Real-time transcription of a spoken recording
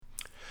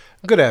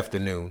Good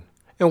afternoon,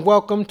 and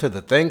welcome to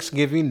the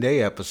Thanksgiving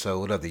Day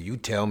episode of the You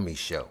Tell Me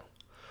Show.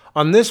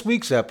 On this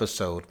week's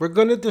episode, we're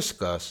going to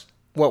discuss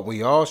what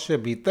we all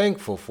should be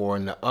thankful for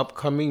in the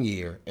upcoming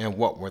year and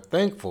what we're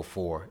thankful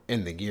for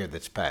in the year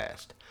that's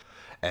passed.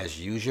 As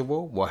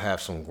usual, we'll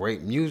have some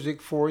great music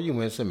for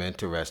you and some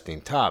interesting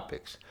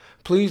topics.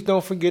 Please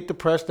don't forget to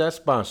press that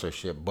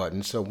sponsorship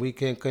button so we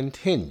can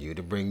continue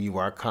to bring you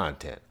our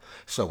content.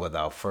 So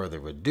without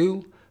further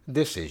ado,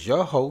 this is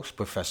your host,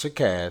 Professor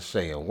Kaz,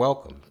 saying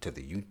welcome to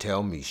the You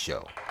Tell Me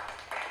Show.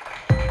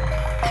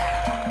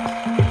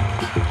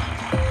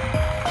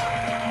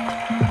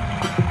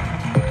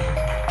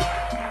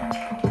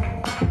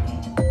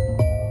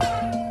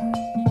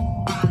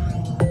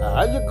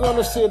 Are you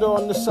gonna sit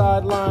on the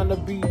sideline to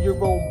be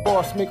your own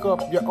boss, make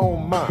up your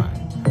own mind?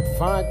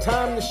 Find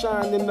time to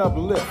shine and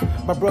uplift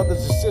my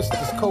brothers and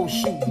sisters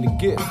co-shooting the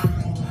gift.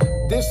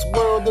 This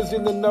world is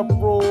in an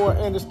uproar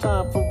and it's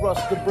time for us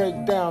to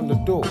break down the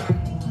door.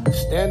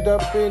 Stand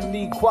up in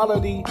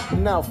equality,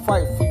 now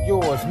fight for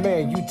yours.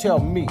 Man, you tell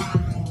me.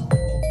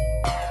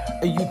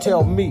 And you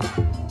tell me.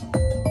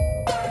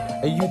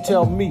 And you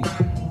tell me.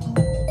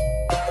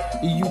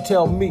 And you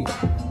tell me.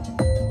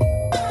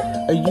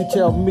 And you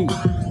tell me.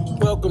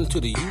 Welcome to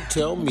the You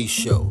Tell Me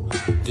Show,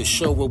 the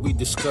show where we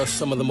discuss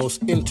some of the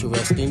most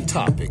interesting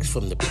topics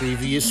from the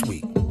previous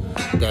week.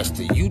 That's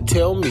the You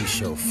Tell Me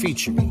Show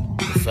featuring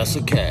Professor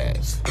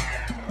Kaz.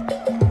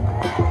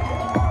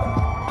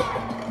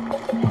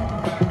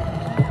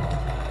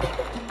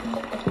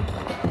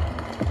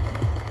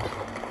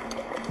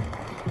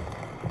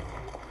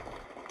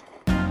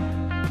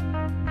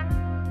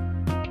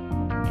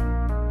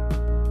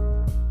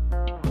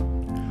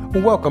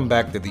 Welcome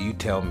back to the You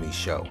Tell Me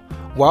Show.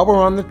 While we're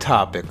on the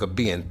topic of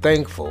being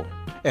thankful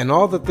and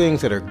all the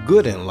things that are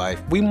good in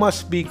life, we must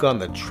speak on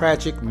the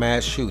tragic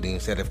mass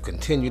shootings that have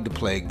continued to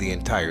plague the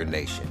entire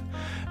nation.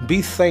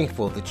 Be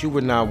thankful that you were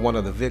not one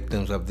of the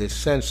victims of this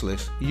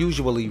senseless,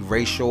 usually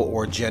racial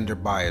or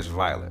gender-biased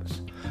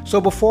violence. So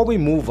before we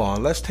move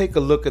on, let's take a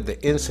look at the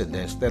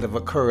incidents that have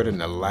occurred in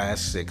the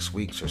last 6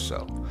 weeks or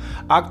so.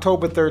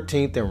 October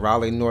 13th in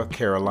Raleigh, North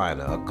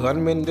Carolina, a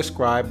gunman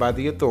described by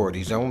the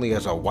authorities only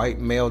as a white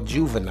male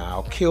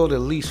juvenile killed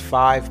at least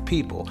 5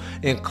 people,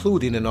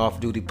 including an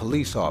off-duty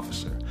police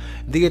officer.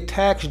 The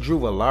attacks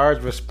drew a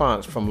large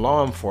response from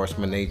law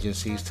enforcement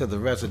agencies to the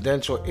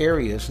residential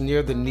areas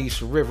near the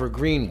Neuse River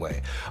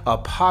Greenway, a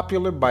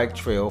popular bike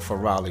trail for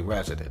Raleigh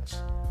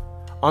residents.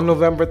 On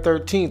November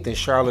 13th in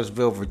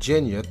Charlottesville,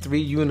 Virginia, 3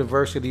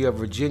 University of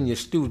Virginia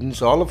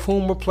students, all of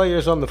whom were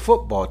players on the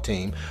football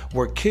team,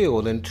 were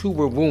killed and 2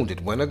 were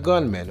wounded when a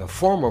gunman, a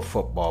former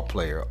football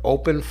player,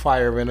 opened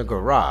fire in a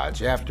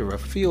garage after a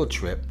field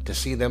trip to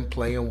see them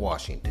play in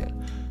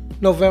Washington.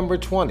 November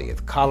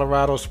 20th,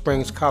 Colorado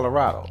Springs,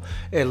 Colorado.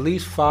 At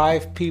least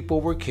 5 people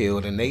were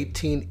killed and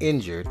 18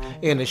 injured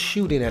in a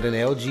shooting at an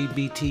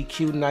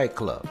LGBTQ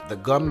nightclub. The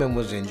gunman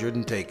was injured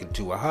and taken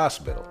to a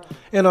hospital.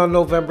 And on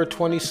November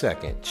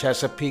 22nd,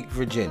 Chesapeake,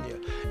 Virginia,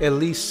 at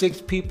least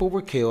 6 people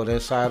were killed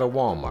inside a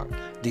Walmart.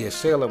 The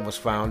assailant was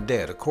found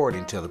dead,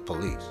 according to the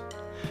police.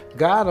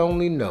 God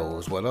only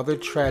knows what other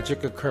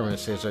tragic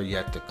occurrences are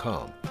yet to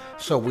come,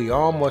 so we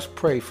all must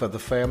pray for the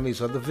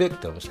families of the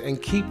victims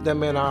and keep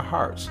them in our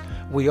hearts.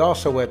 We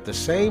also at the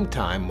same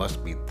time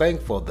must be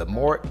thankful that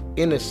more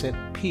innocent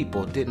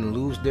people didn't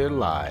lose their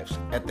lives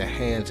at the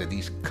hands of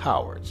these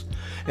cowards.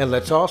 And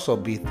let's also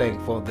be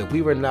thankful that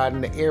we were not in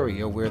the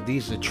area where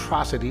these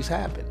atrocities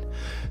happened.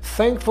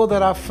 Thankful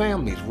that our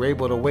families were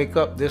able to wake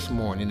up this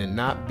morning and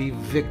not be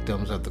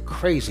victims of the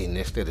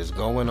craziness that is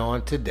going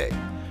on today.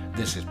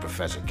 This is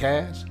Professor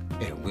Kaz,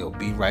 and we'll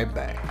be right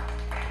back.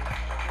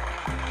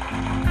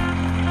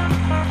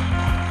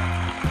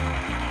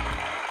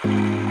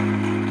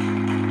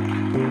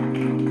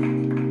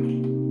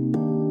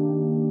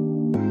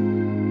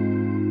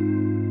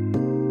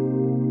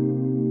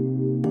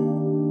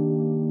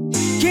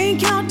 Can't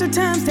count the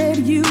times that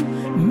you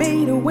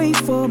made a way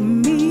for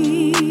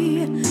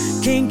me.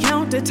 Can't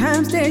count the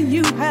times that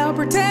you have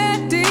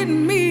protected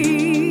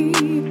me.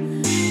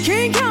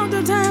 Can't count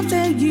the times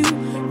that you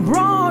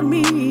brought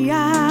me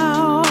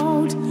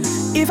out.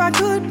 If I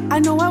could, I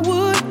know I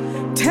would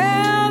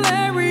tell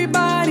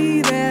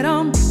everybody that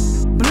I'm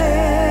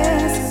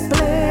blessed,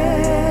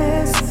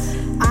 blessed.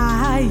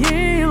 I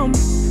am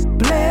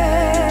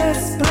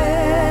blessed,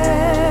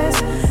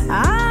 blessed.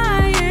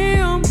 I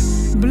am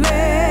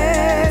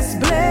blessed,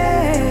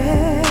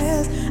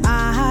 blessed.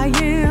 I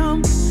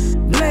am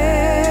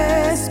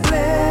blessed,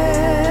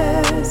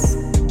 blessed.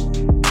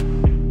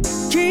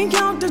 Can't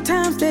count the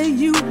times that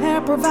you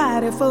have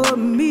provided for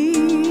me.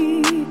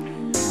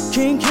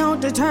 Can't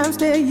count the times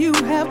that you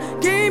have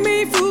gave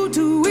me food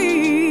to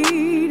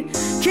eat.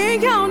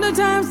 Can't count the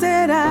times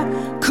that I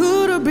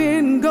could have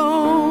been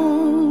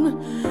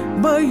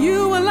gone, but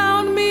you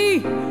allowed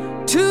me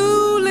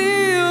to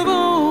live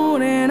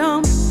on, and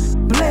I'm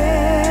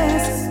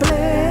blessed,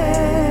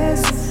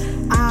 blessed.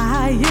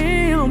 I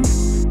am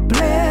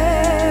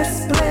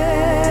blessed,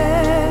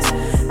 blessed.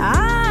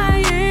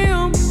 I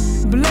am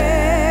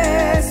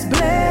blessed,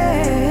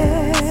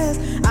 blessed.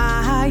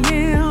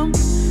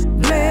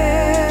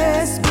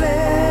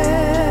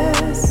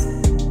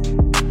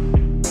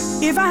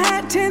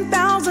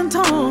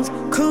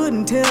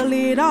 couldn't tell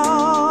it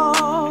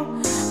all,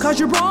 'cause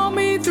you brought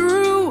me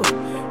through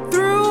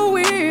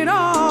it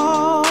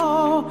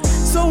all.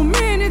 So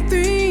many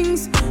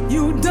things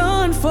you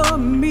done for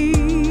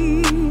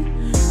me.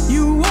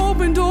 You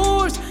opened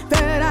doors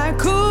that I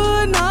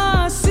could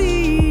not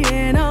see,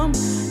 and I'm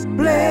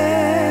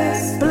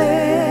blessed,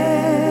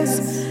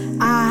 blessed.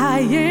 I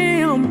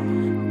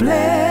am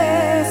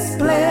blessed,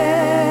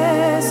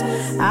 blessed.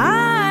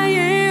 I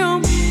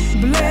am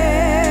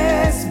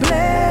blessed,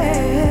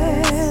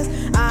 blessed.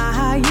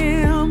 I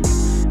am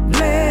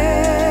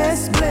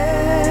blessed,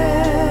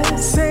 blessed.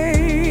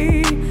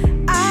 Say,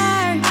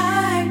 I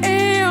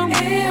am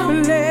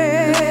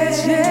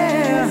blessed,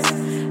 yeah.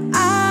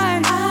 I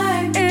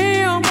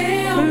am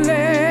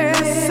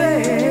blessed.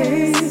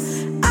 Say,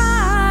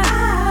 I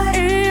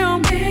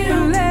am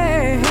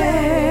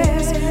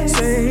blessed.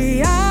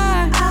 Say, I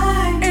am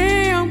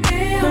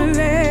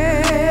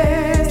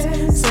blessed.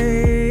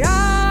 Say,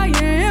 I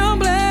am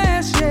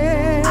blessed,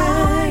 yeah.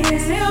 I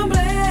am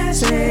blessed.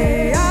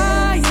 Say,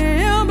 I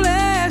am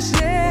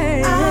blessed,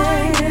 yeah. I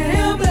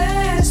am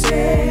blessed.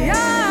 Say,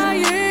 I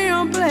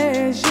am blessed,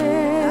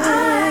 yeah. I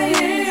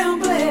am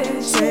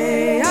blessed.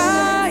 Say,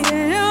 I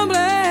am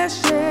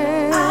blessed,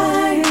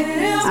 yeah.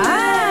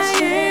 I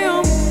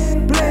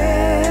am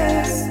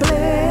blessed,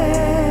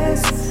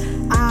 blessed.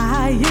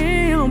 I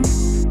am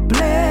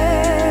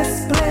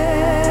blessed,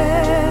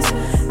 blessed.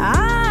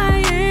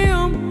 I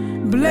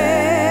am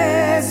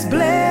blessed,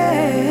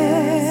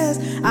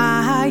 blessed.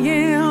 I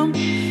am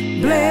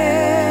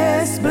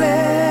blessed,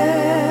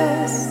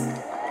 blessed.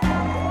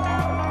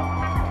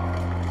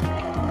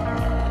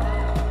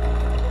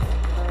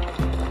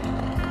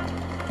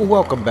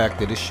 Welcome back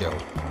to the show.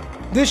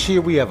 This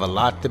year we have a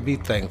lot to be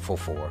thankful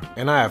for,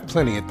 and I have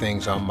plenty of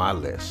things on my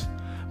list.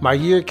 My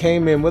year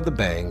came in with a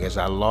bang as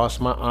I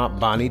lost my Aunt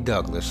Bonnie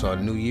Douglas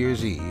on New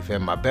Year's Eve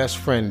and my best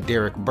friend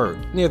Derek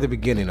Burke near the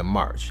beginning of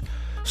March.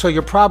 So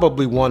you're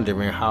probably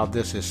wondering how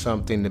this is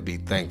something to be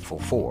thankful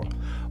for.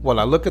 Well,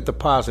 I look at the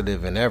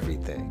positive in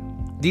everything.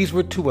 These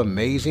were two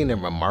amazing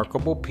and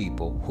remarkable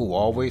people who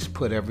always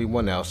put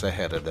everyone else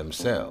ahead of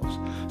themselves.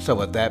 So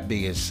with that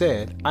being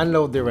said, I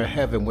know they're in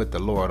heaven with the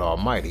Lord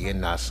Almighty and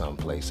not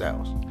someplace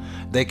else.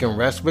 They can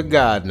rest with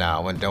God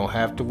now and don't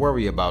have to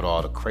worry about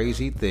all the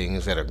crazy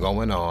things that are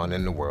going on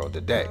in the world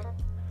today.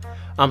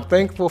 I'm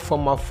thankful for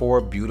my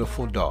 4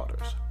 beautiful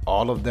daughters.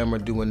 All of them are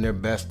doing their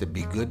best to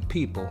be good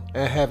people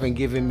and haven't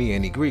given me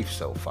any grief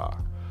so far.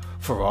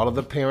 For all of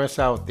the parents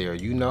out there,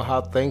 you know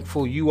how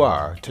thankful you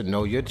are to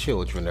know your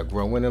children are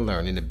growing and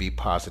learning to be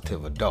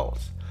positive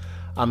adults.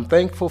 I'm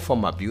thankful for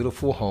my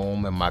beautiful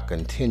home and my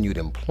continued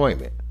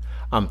employment.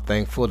 I'm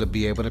thankful to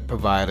be able to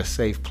provide a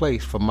safe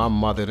place for my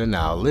mother to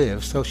now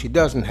live so she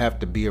doesn't have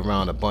to be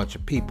around a bunch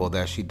of people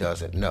that she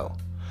doesn't know.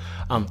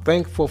 I'm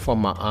thankful for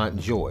my Aunt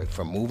Joy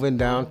for moving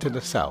down to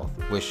the South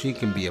where she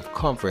can be of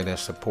comfort and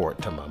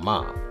support to my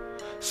mom.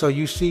 So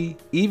you see,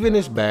 even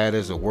as bad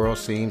as the world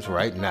seems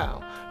right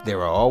now,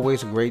 there are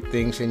always great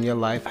things in your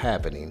life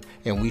happening,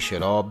 and we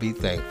should all be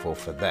thankful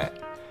for that.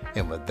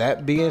 And with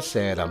that being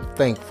said, I'm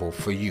thankful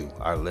for you,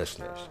 our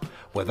listeners.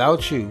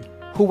 Without you,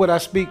 who would I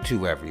speak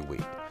to every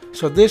week?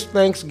 So this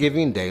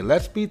Thanksgiving Day,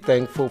 let's be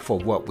thankful for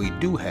what we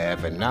do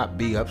have and not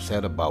be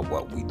upset about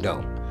what we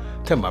don't.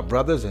 To my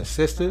brothers and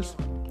sisters,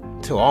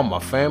 to all my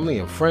family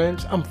and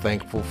friends, I'm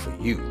thankful for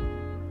you.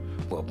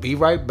 We'll be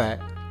right back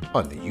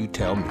on the You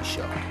Tell Me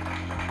Show.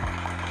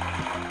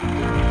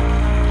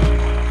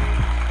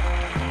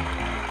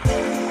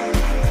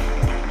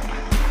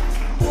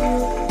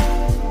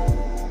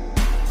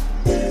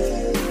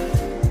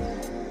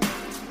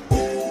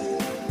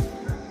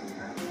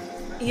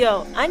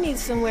 Yo, I need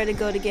somewhere to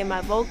go to get my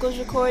vocals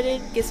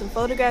recorded, get some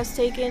photographs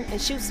taken, and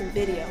shoot some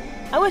video.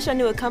 I wish I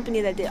knew a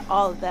company that did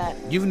all of that.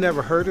 You've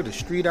never heard of the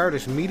Street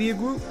Artist Media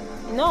Group?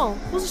 No,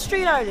 who's a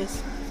street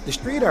artist? The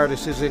Street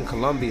Artist is in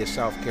Columbia,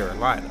 South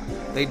Carolina.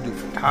 They do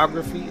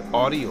photography,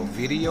 audio,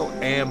 video,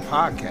 and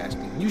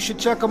podcasting. You should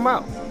check them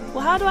out. Well,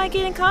 how do I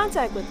get in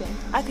contact with them?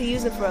 I could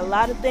use it for a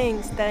lot of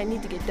things that I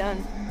need to get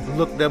done.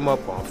 Look them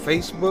up on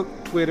Facebook,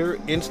 Twitter,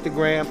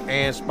 Instagram,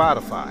 and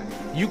Spotify.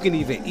 You can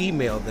even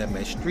email them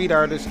at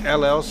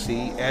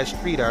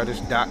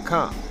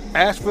streetartistllc@streetartist.com.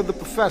 Ask for the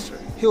professor.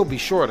 He'll be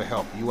sure to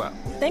help you out.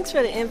 Thanks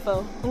for the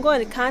info. I'm going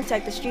to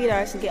contact the street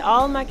artist and get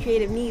all of my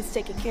creative needs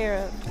taken care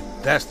of.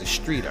 That's the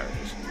Street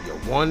Artist, your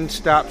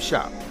one-stop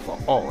shop for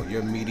all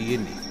your media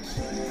needs.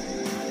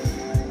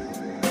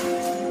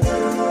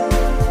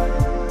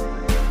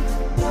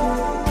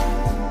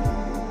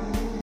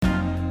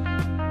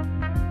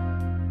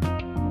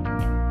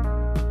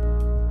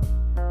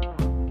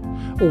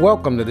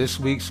 Welcome to this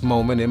week's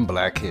Moment in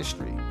Black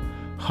History.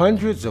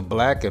 Hundreds of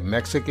Black and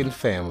Mexican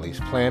families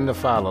plan to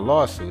file a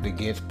lawsuit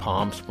against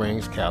Palm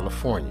Springs,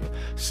 California,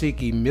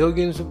 seeking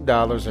millions of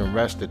dollars in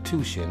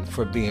restitution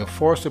for being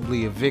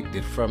forcibly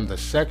evicted from the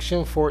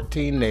Section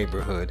 14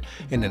 neighborhood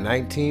in the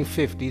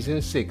 1950s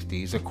and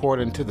 60s,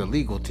 according to the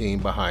legal team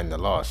behind the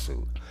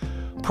lawsuit.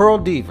 Pearl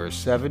Devers,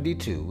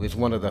 72, is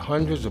one of the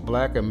hundreds of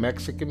black and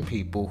Mexican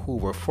people who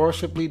were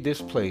forcibly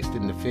displaced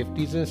in the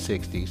 50s and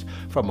 60s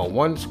from a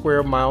 1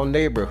 square mile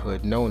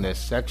neighborhood known as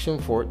Section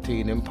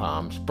 14 in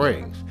Palm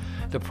Springs,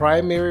 the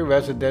primary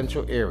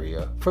residential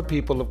area for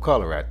people of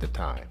color at the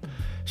time.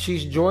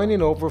 She's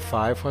joining over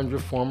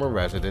 500 former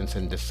residents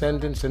and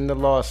descendants in the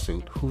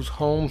lawsuit whose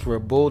homes were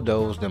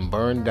bulldozed and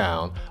burned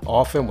down,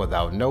 often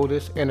without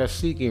notice, and are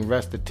seeking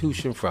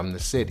restitution from the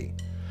city.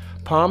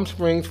 Palm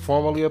Springs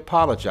formally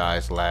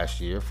apologized last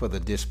year for the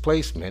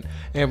displacement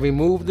and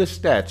removed the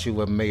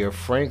statue of Mayor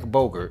Frank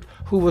Bogert,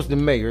 who was the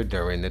mayor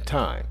during the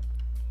time.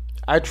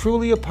 I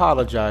truly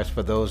apologize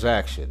for those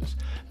actions.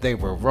 They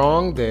were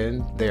wrong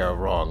then, they are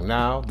wrong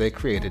now. They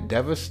created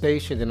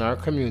devastation in our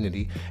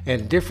community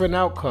and different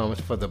outcomes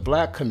for the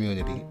black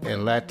community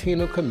and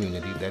Latino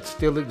community that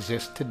still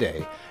exists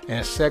today,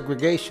 and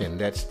segregation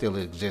that still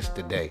exists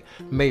today,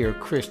 Mayor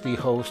Christy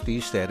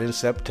Holste said in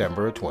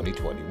September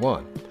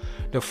 2021.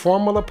 The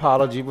formal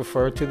apology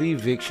referred to the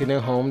eviction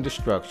and home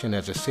destruction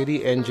as a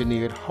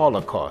city-engineered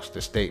holocaust,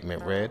 the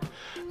statement read.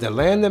 The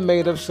land that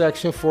made up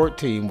Section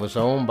 14 was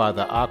owned by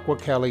the Agua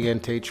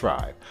Caliente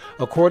tribe.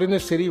 According to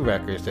city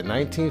records, the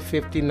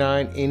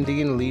 1959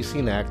 Indian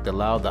Leasing Act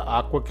allowed the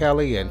Agua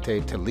Caliente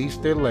to lease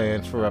their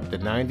lands for up to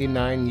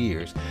 99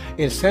 years,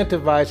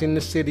 incentivizing the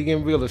city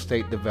and real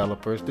estate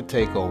developers to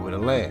take over the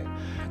land.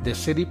 The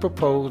city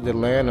proposed that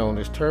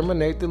landowners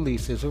terminate the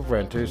leases of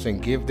renters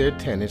and give their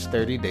tenants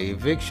 30-day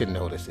eviction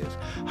notices.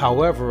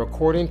 However,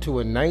 according to a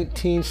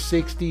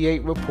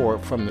 1968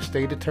 report from the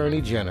state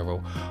attorney general,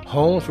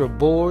 homes were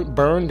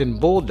burned and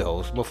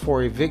bulldozed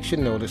before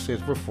eviction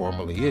notices were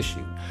formally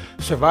issued.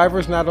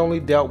 Survivors not only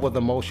dealt with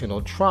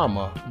emotional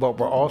trauma, but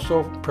were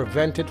also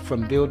prevented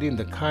from building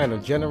the kind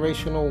of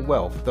generational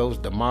wealth those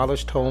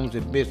demolished homes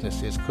and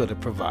businesses could have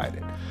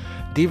provided.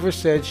 Devers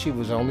said she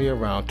was only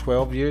around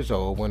 12 years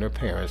old when her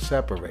parents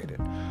separated.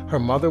 Her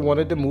mother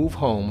wanted to move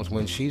homes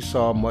when she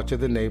saw much of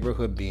the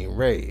neighborhood being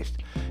razed.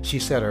 She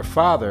said her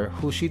father,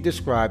 who she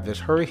described as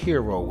her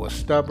hero, was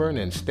stubborn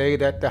and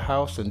stayed at the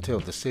house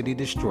until the city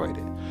destroyed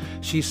it.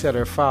 She said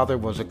her father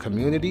was a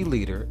community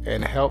leader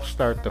and helped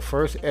start the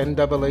first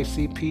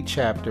NAACP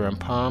chapter in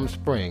Palm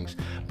Springs,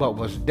 but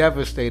was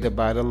devastated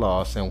by the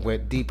loss and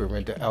went deeper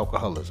into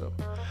alcoholism.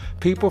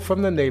 People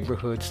from the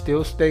neighborhood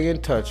still stay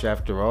in touch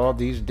after all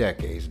these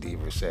decades,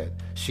 Devers said.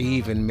 She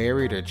even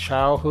married her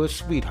childhood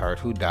sweetheart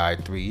who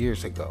died 3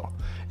 years ago.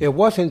 It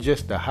wasn't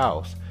just a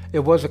house. It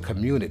was a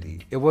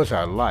community. It was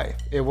our life.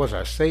 It was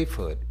our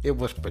safehood. It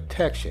was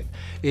protection.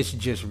 It's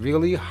just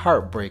really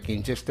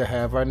heartbreaking just to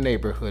have our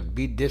neighborhood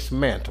be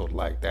dismantled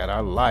like that,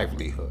 our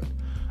livelihood.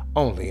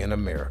 Only in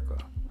America.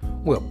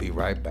 We'll be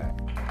right back.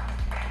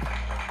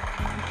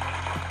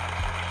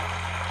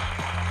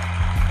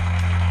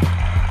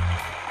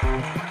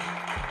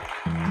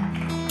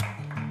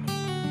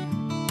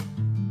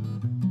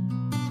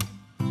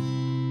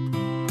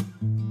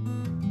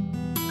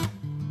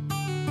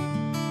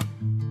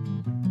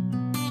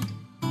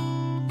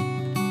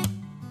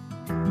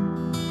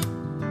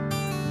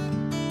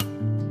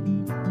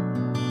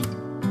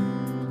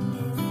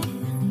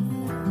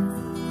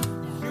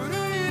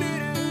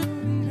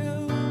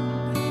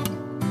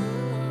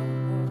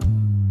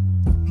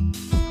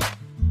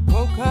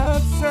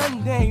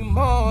 Sunday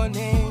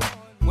morning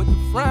with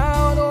a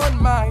frown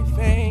on my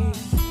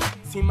face.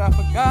 Seem I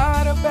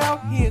forgot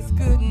about his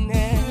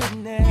goodness,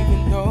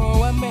 even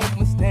though I make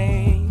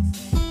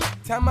mistakes.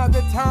 Time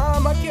after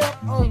time I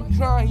kept on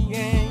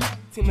trying.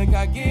 Seem like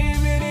I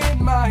gave it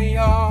in my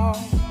all.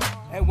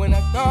 And when I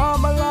thought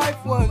my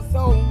life was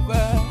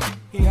over,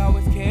 he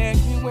always catch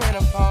me when I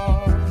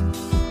fall.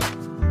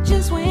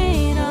 Just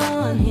wait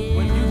on him.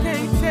 When you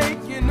can't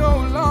take it no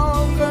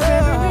longer.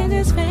 Forever in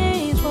his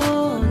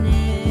faithfulness.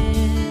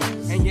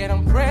 And yet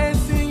I'm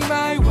pressing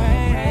my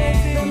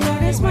way. The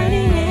Lord is mighty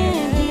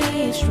and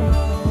He's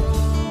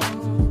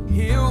strong.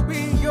 He'll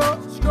be your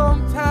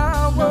strong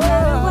tower. No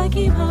matter what,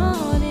 keep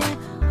holding.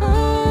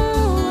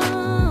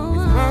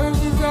 His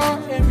mercies are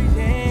every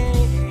day,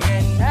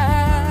 and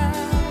I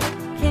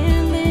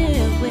can't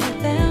live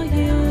without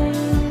you.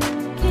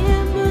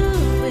 Can't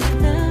move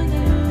without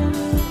you.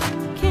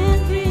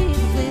 Can't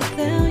breathe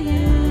without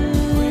you.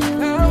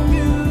 Without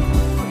you,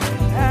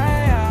 and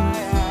I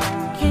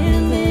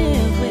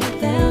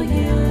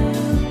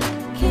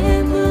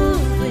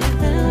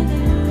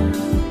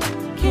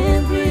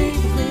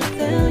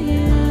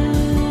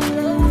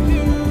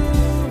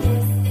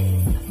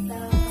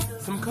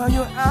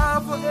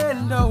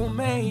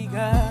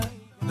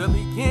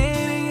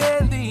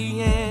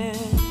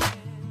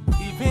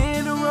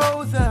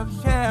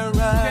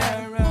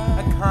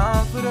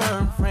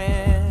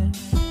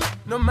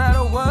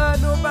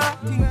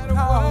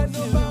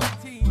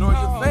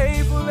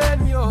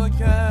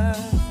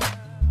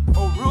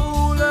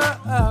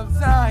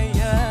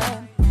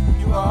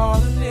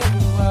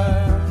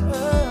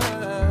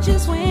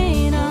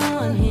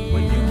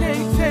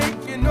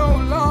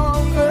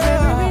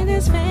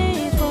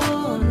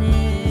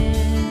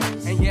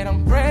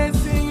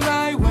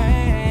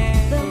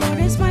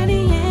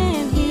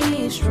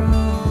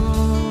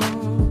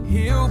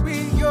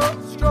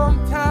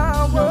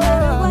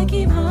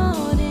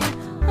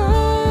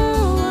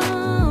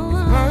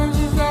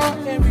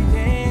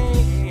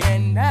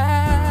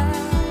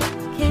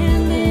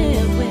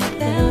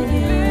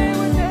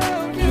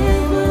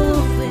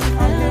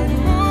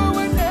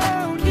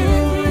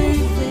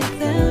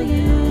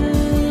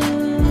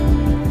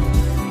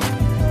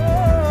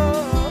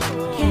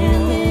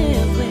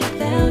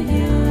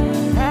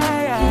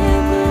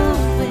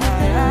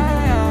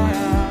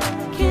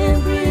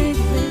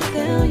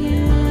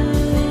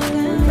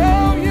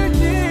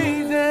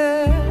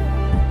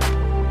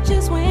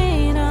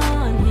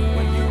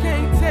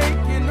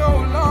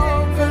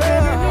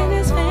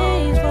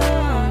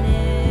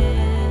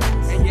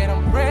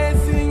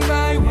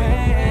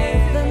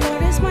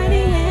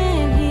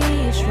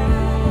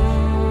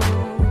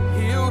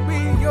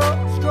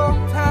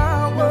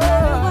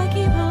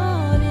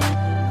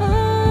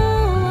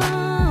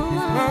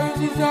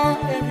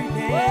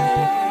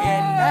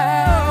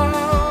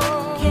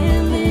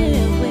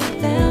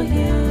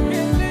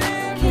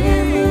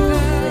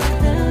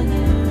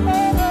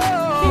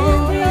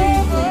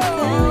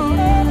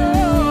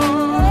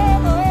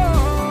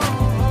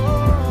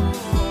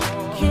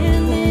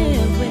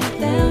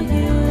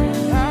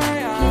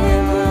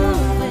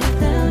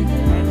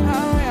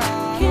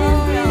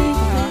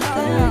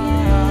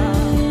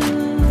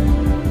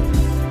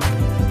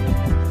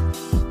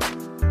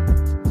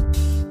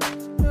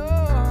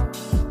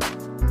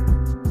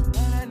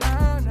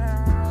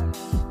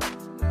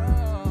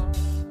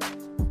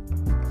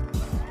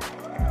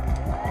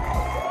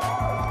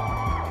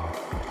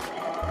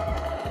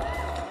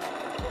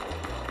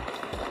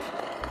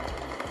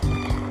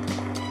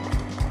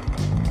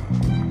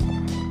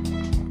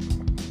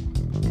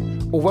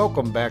Well,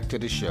 welcome back to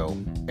the show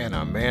and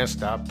our Man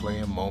Stop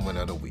Playing moment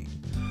of the week.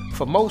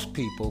 For most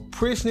people,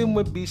 prison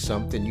would be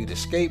something you'd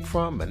escape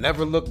from and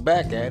never look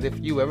back at if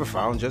you ever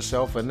found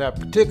yourself in that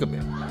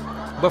predicament.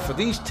 But for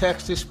these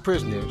Texas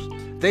prisoners,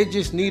 they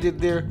just needed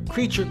their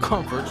creature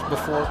comforts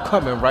before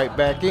coming right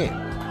back in.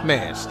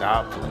 Man,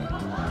 stop playing.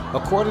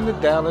 According to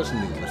Dallas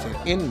News,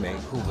 an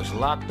inmate who was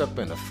locked up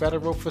in a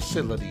federal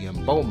facility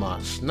in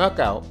Beaumont snuck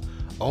out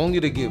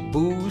only to get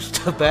booze,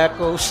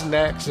 tobacco,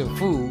 snacks, and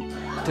food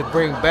to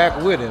bring back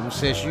with him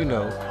since,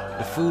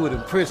 the food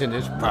in prison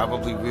is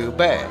probably real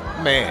bad.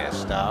 Man,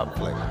 stop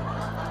playing.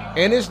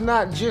 And it's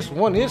not just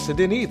one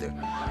incident either.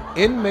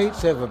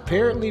 Inmates have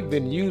apparently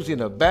been using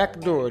a back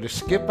door to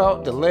skip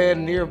out to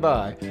land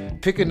nearby,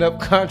 picking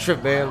up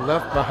contraband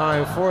left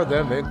behind for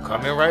them and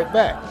coming right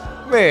back.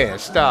 Man,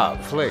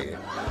 stop playing.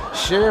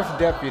 Sheriff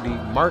Deputy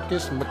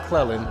Marcus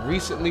McClellan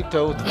recently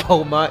told the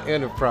Beaumont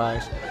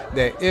Enterprise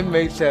that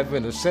inmates have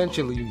been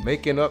essentially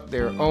making up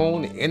their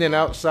own in and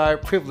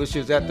outside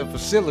privileges at the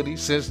facility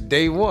since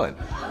day one.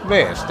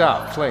 Man,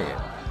 stop playing.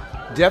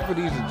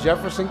 Deputies in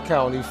Jefferson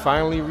County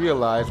finally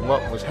realized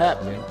what was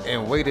happening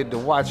and waited to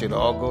watch it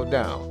all go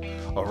down.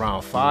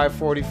 Around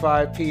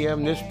 5:45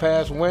 p.m. this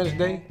past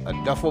Wednesday, a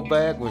duffel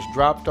bag was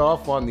dropped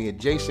off on the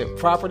adjacent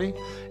property,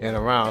 and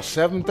around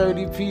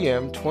 7:30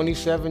 p.m.,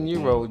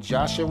 27-year-old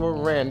Joshua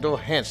Randall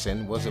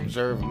Hansen was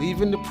observed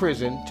leaving the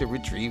prison to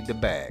retrieve the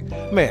bag.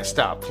 Man,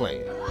 stop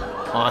playing.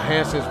 On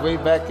Hansen's way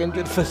back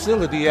into the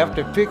facility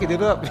after picking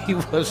it up, he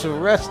was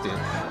arrested.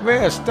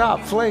 Man,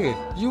 stop playing.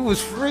 You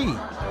was free.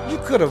 You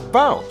could have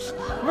bounced.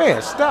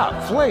 Man,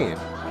 stop playing.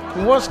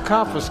 Once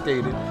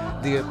confiscated,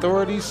 the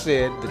authorities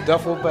said the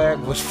duffel bag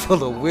was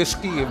full of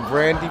whiskey and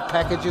brandy,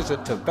 packages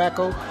of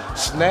tobacco,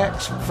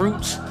 snacks,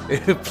 fruits,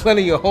 and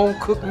plenty of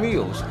home-cooked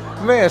meals.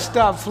 Man,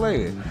 stop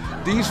playing.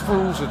 These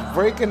fools was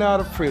breaking out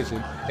of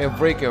prison and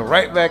breaking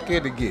right back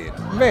in again.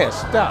 Man,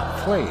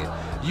 stop playing.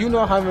 You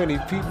know how many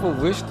people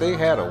wish they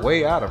had a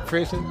way out of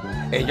prison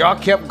and y'all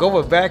kept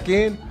going back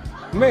in?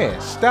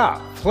 Man,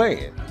 stop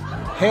playing.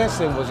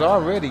 Hansen was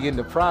already in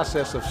the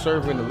process of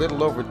serving a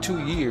little over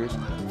 2 years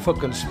for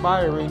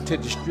conspiring to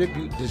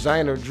distribute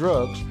designer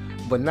drugs,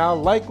 but now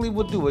likely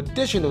will do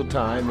additional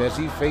time as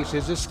he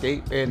faces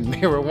escape and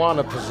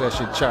marijuana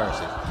possession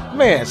charges.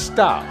 Man,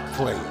 stop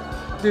playing.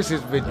 This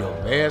has been your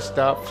Man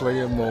Stop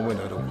Playing moment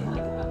of the week.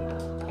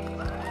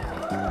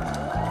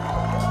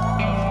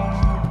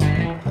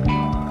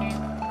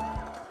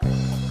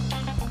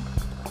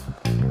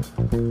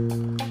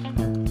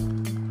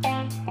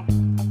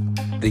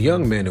 The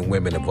young men and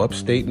women of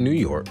upstate New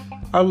York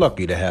are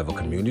lucky to have a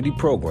community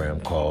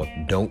program called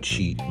Don't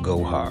Cheat,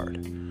 Go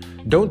Hard.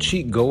 Don't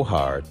Cheat, Go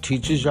Hard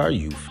teaches our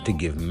youth to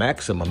give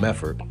maximum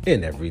effort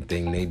in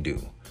everything they do.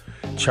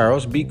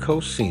 Charles B.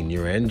 Coast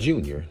Sr. and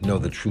Jr. know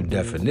the true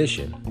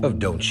definition of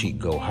Don't Cheat,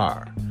 Go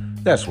Hard.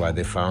 That's why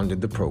they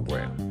founded the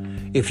program.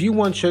 If you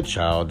want your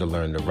child to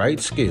learn the right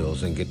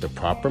skills and get the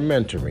proper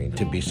mentoring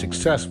to be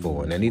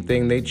successful in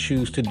anything they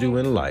choose to do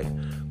in life,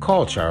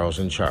 call Charles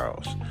and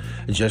Charles.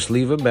 Just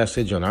leave a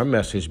message on our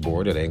message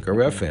board at Anchor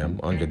FM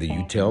under the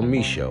You Tell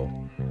Me Show,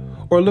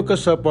 or look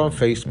us up on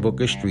Facebook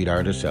as Street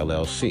Artists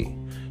LLC.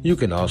 You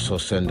can also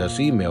send us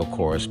email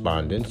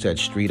correspondence at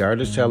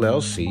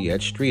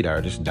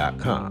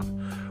streetartistllc@streetartist.com.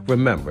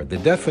 Remember, the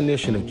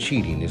definition of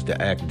cheating is to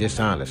act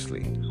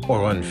dishonestly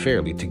or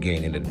unfairly to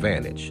gain an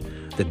advantage.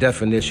 The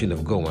definition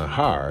of going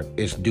hard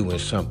is doing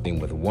something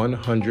with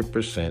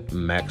 100%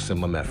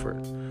 maximum effort.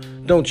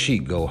 Don't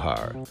cheat, go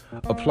hard.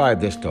 Apply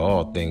this to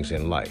all things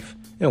in life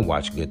and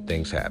watch good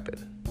things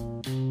happen.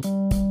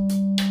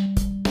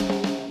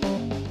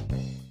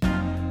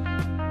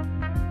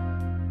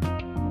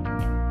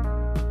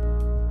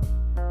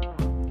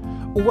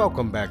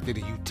 Welcome back to the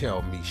You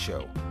Tell Me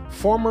Show.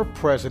 Former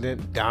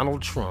President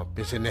Donald Trump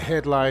is in the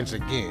headlines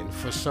again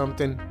for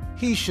something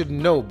he should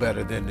know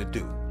better than to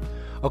do.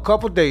 A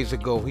couple days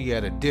ago, he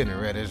had a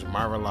dinner at his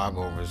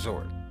Mar-a-Lago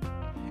resort.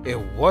 It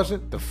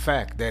wasn't the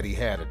fact that he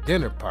had a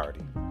dinner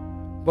party,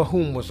 but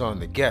whom was on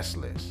the guest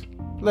list.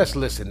 Let's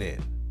listen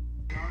in.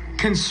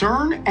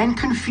 Concern and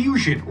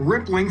confusion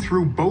rippling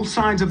through both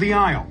sides of the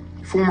aisle.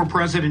 Former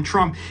President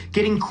Trump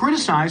getting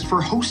criticized for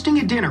hosting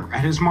a dinner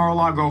at his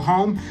Mar-a-Lago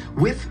home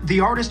with the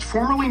artist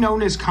formerly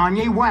known as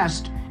Kanye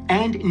West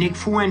and Nick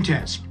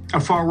Fuentes, a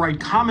far-right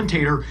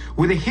commentator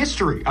with a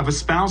history of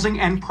espousing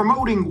and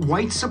promoting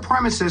white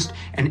supremacist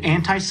and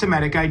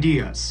anti-Semitic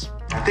ideas.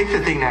 I think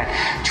the thing that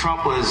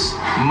Trump was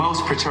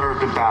most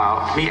perturbed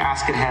about, me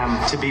asking him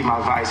to be my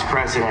vice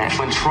president,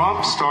 when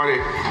Trump started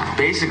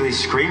basically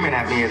screaming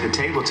at me at the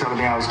table, telling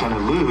me I was going to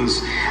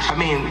lose, I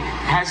mean,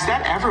 has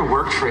that ever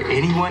worked for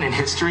anyone in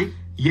history?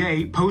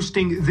 Ye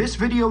posting this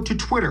video to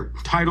Twitter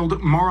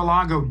titled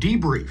Mar-a-Lago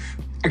Debrief,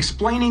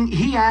 explaining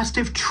he asked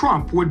if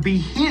Trump would be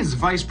his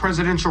vice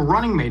presidential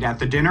running mate at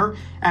the dinner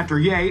after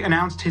Ye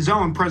announced his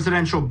own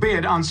presidential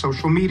bid on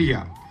social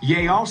media.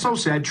 Ye also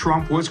said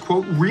Trump was,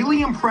 quote,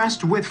 really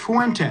impressed with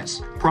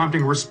Fuentes,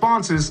 prompting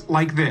responses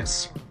like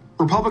this.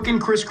 Republican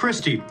Chris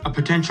Christie, a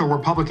potential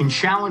Republican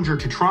challenger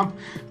to Trump,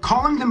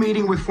 calling the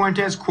meeting with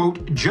Fuentes,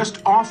 quote,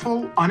 just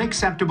awful,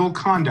 unacceptable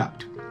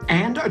conduct.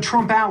 And a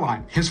Trump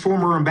ally, his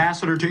former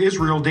ambassador to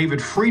Israel,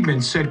 David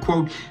Friedman, said,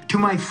 quote, to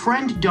my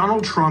friend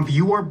Donald Trump,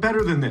 you are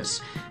better than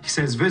this. He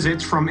says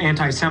visits from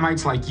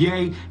anti-Semites like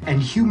Ye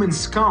and human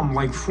scum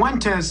like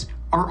Fuentes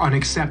are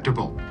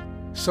unacceptable.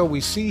 So we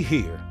see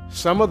here,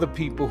 some of the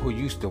people who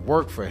used to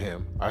work for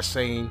him are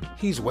saying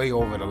he's way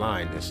over the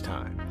line this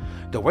time.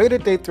 The way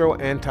that they throw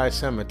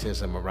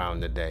anti-Semitism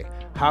around today,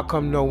 how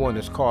come no one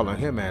is calling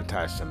him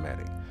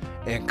anti-Semitic?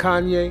 And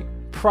Kanye,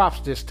 props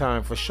this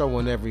time for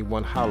showing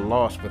everyone how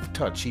lost with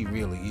touch he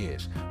really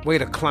is. Way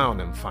to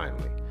clown him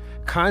finally.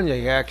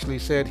 Kanye actually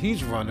said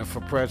he's running for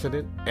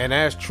president and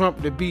asked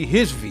Trump to be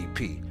his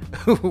VP.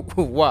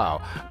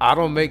 Wow, I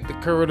don't make the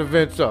current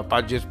events up,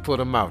 I just put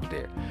them out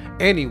there.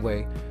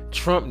 Anyway,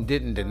 Trump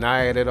didn't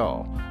deny it at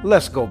all.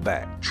 Let's go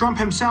back. Trump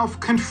himself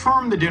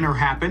confirmed the dinner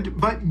happened,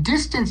 but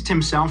distanced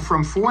himself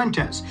from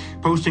Fuentes,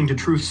 posting to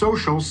Truth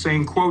Social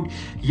saying, quote,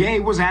 Ye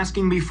was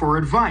asking me for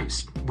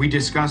advice. We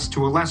discussed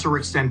to a lesser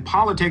extent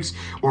politics,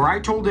 where I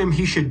told him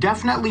he should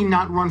definitely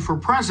not run for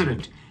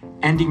president,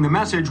 ending the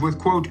message with,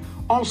 quote,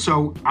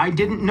 also, I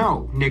didn't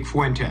know Nick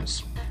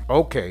Fuentes.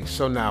 Okay,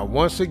 so now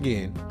once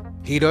again,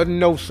 he doesn't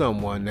know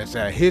someone that's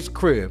at his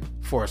crib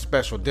for a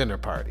special dinner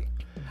party.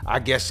 I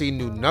guess he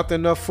knew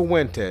nothing of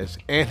Fuentes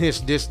and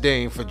his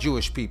disdain for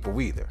Jewish people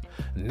either.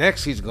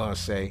 Next he's gonna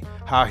say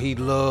how he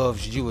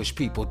loves Jewish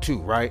people too,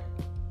 right?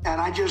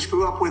 And I just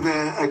grew up with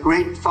a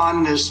great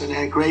fondness and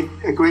a great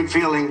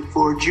feeling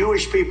for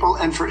Jewish people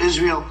and for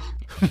Israel.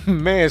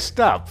 Man,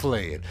 stop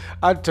playing.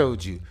 I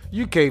told you,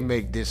 you can't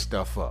make this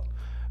stuff up.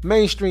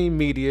 Mainstream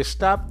media,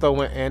 stop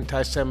throwing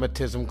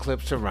anti-Semitism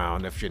clips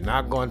around if you're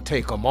not going to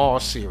take them all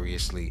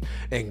seriously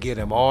and get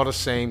them all the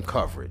same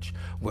coverage.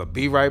 We'll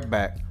be right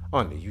back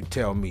on the You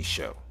Tell Me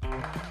Show.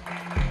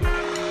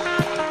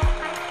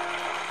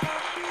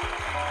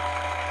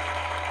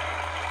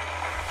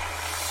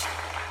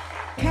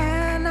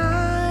 Can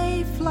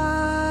I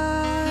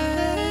fly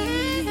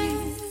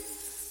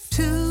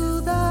to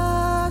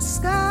the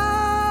sky?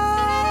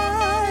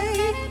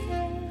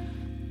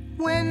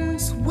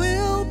 Winds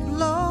will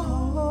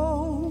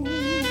blow,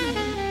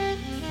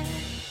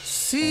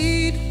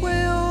 seed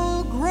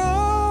will grow.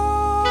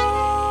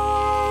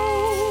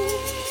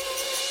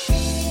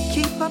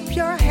 Keep up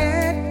your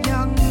head,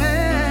 young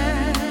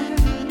man.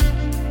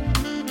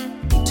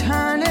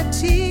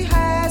 Eternity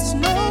has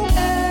no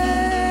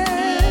end.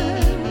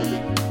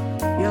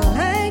 Your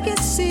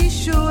legacy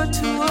sure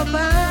to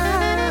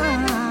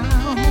abound.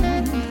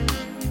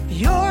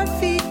 Your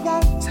feet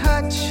won't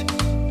touch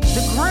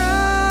the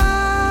ground.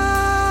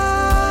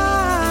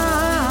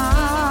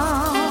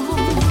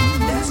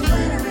 There's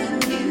glitter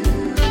in you.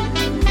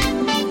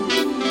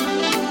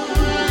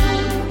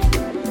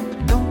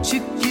 Don't you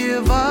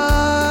give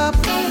up.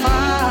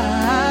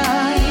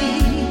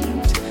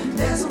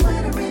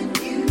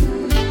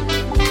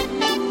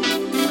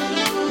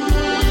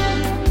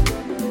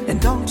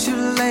 Don't you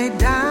lay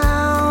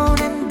down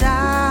and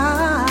die.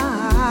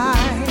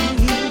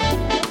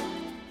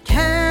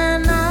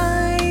 Can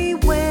I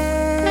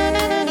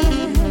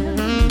win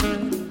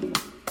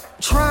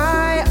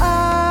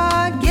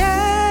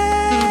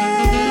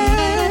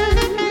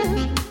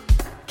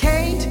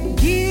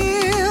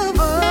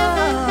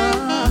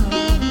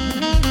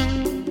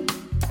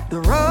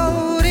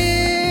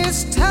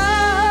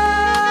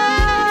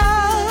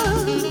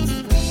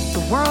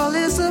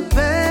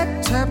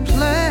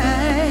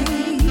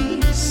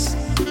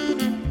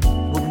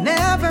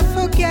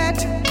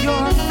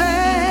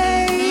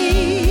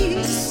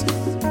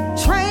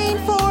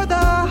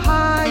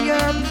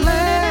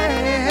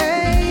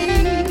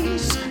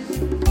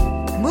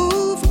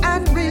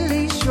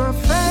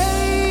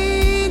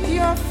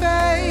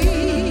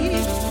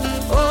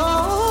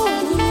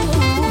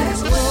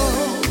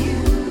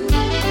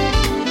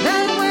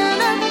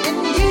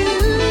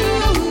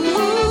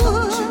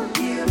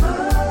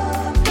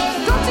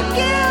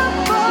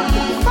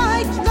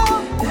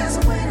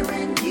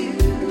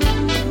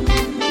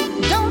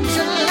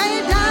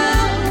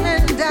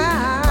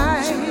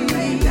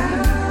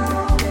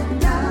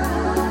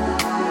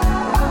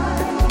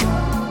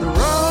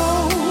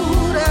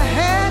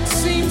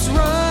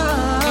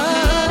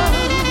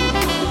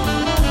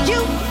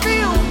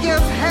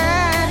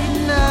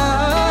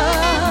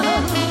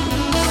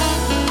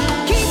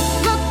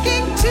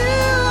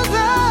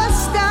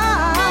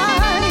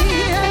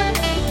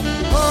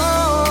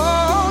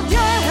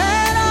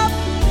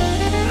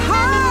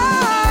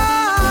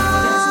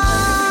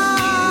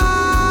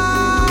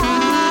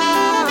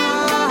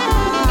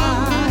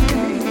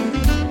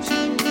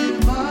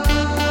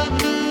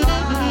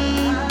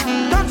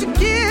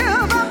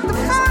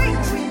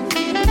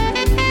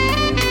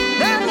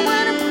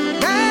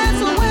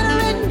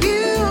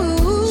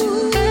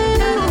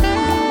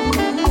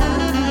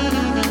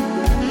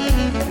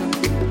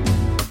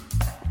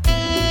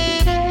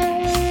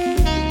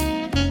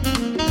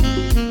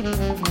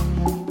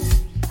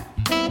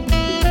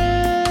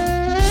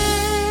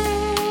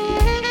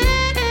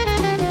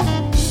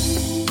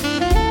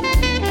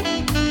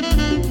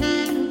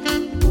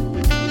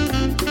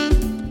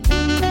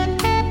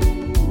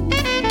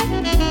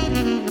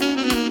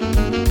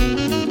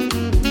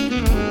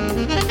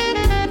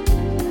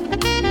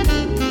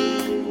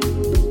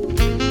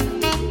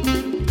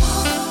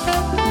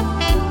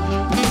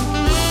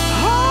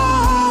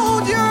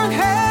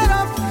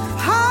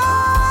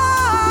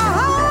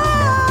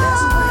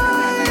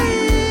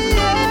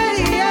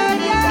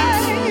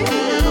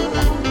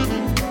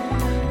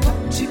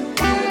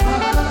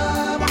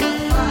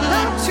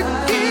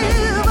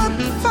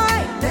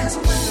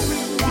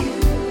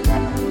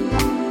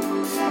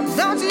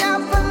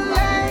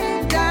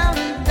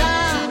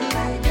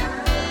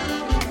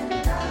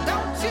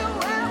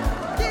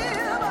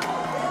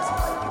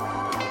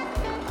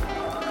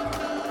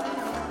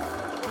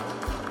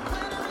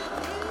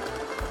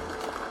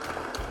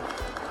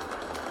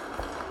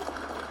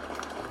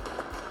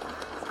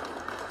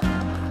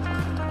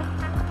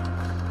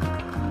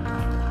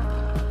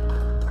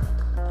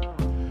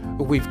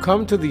We've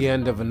come to the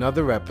end of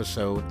another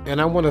episode,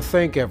 and I want to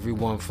thank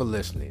everyone for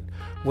listening.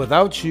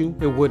 Without you,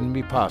 it wouldn't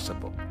be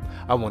possible.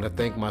 I want to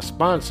thank my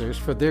sponsors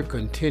for their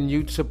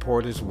continued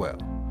support as well.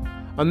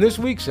 On this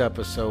week's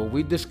episode,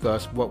 we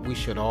discussed what we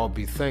should all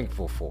be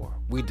thankful for.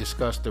 We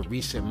discussed the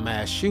recent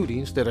mass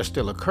shootings that are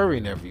still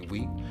occurring every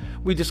week.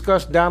 We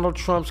discussed Donald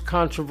Trump's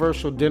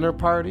controversial dinner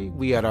party.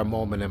 We had our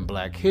moment in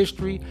Black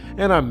history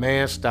and our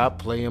Man Stop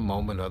Playing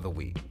moment of the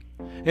week.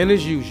 And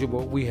as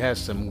usual, we had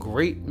some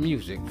great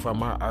music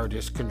from our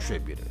artist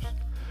contributors.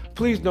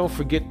 Please don't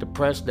forget to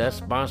press that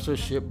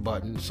sponsorship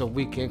button so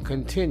we can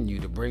continue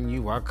to bring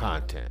you our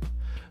content.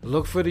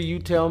 Look for the You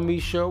Tell Me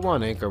Show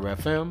on Anchor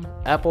FM,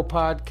 Apple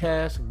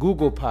Podcasts,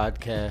 Google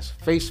Podcasts,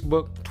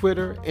 Facebook,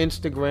 Twitter,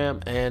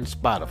 Instagram, and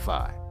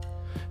Spotify.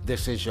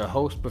 This is your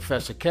host,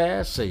 Professor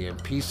Cass, saying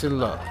peace and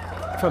love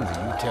from the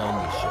You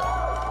Tell Me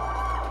Show.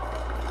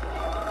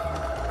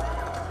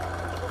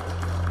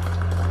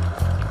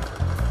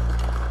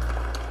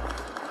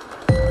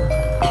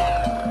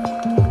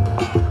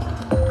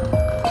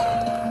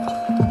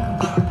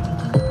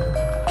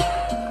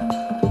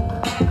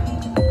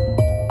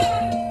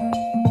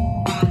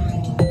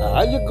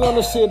 How you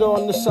gonna sit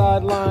on the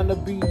sideline to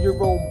be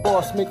your own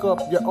boss, make up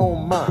your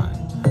own mind?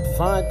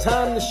 Find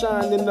time to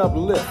shine and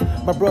uplift.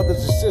 My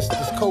brothers and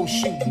sisters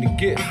co-shooting the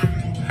gift.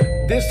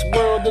 This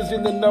world is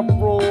in an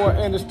uproar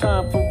and it's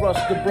time for us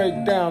to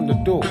break down the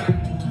door.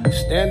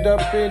 Stand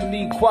up in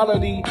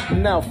equality,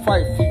 now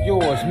fight for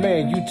yours.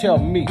 Man, you tell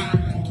me.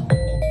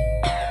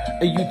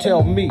 And you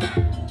tell me.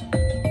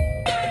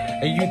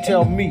 And you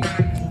tell me.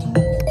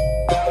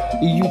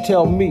 And you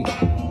tell me.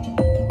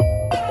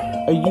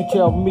 And you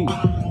tell me.